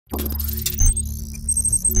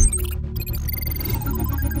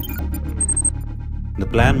The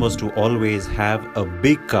plan was to always have a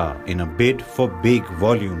big car in a bid for big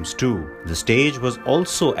volumes too. The stage was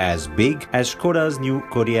also as big as Skoda's new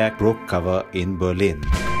Kodiaq broke cover in Berlin.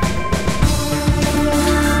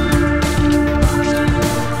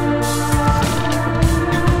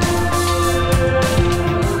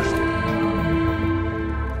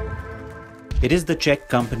 It is the Czech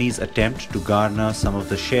company's attempt to garner some of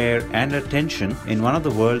the share and attention in one of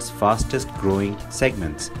the world's fastest growing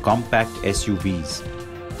segments, compact SUVs.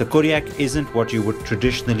 The Kodiaq isn't what you would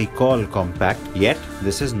traditionally call compact, yet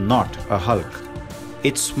this is not a Hulk.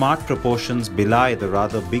 Its smart proportions belie the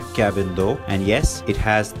rather big cabin though, and yes, it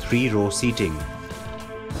has 3-row seating.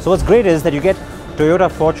 So what's great is that you get Toyota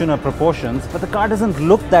Fortuner proportions, but the car doesn't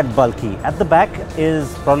look that bulky. At the back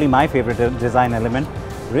is probably my favorite design element.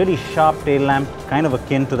 Really sharp tail lamp, kind of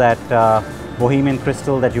akin to that Bohemian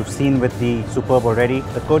crystal that you've seen with the Superb already.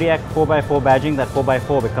 The Kodiaq 4x4 badging, that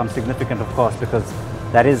 4x4 becomes significant of course because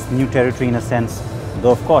that is new territory in a sense,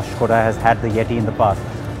 though of course Skoda has had the Yeti in the past.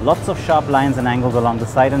 Lots of sharp lines and angles along the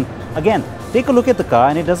side, and again, take a look at the car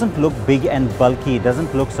and it doesn't look big and bulky, it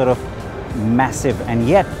doesn't look sort of massive, and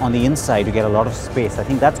yet on the inside you get a lot of space. I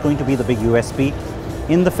think that's going to be the big USP.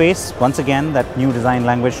 In the face, once again, that new design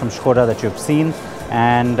language from Skoda that you've seen,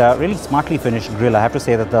 and really smartly finished grille. I have to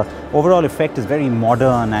say that the overall effect is very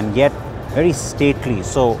modern and yet very stately.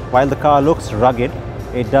 So while the car looks rugged,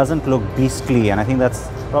 it doesn't look beastly, and I think that's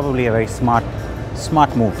probably a very smart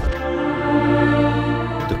move.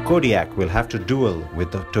 The Kodiaq will have to duel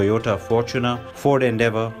with the Toyota Fortuner, Ford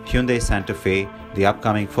Endeavour, Hyundai Santa Fe, the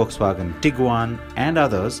upcoming Volkswagen Tiguan and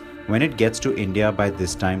others when it gets to India by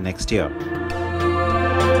this time next year.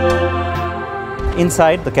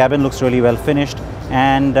 Inside, the cabin looks really well finished,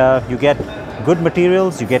 and you get good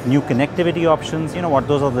materials, you get new connectivity options. You know what,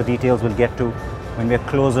 those are the details we'll get to when we're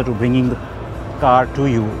closer to bringing the car to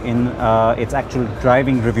you in its actual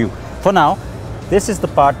driving review. For now, this is the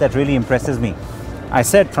part that really impresses me. I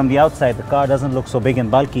said from the outside the car doesn't look so big and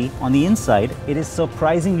bulky. On the inside, it is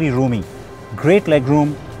surprisingly roomy. Great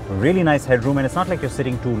legroom, really nice headroom, and it's not like you're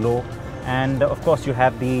sitting too low. And of course you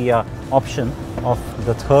have the option of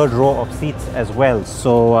the 3rd row of seats as well.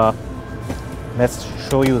 So let's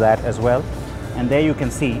show you that as well. And there you can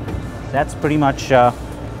see that's pretty much go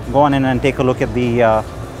on in and take a look at the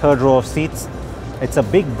 3rd row of seats. It's a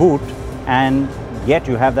big boot, and yet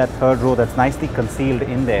you have that 3rd row that's nicely concealed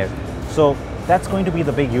in there. So that's going to be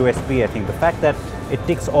the big USP, I think. The fact that it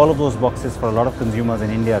ticks all of those boxes for a lot of consumers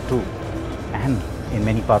in India too, and in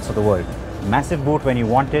many parts of the world. Massive boot when you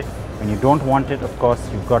want it. When you don't want it, of course,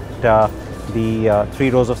 you've got the 3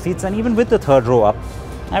 rows of seats, and even with the 3rd row up,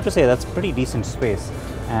 I have to say that's pretty decent space,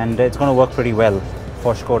 and it's going to work pretty well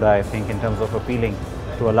for Skoda, I think, in terms of appealing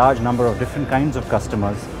to a large number of different kinds of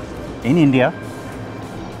customers in India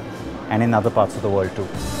and in other parts of the world too.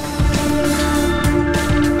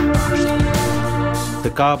 The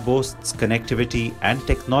car boasts connectivity and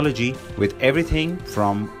technology with everything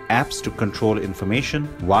from apps to control information,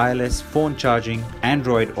 wireless phone charging,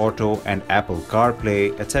 Android Auto and Apple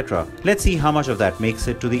CarPlay, etc. Let's see how much of that makes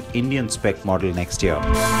it to the Indian spec model next year.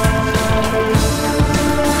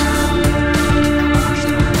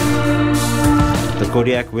 The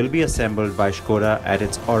Kodiaq will be assembled by Skoda at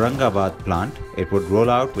its Aurangabad plant. It would roll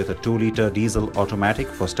out with a 2-litre diesel automatic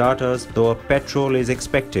for starters, though a petrol is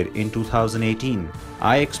expected in 2018.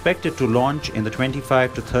 I expect it to launch in the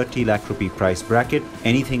 25 to 30 lakh rupee price bracket.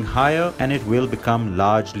 Anything higher and it will become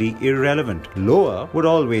largely irrelevant. Lower would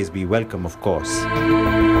always be welcome, of course.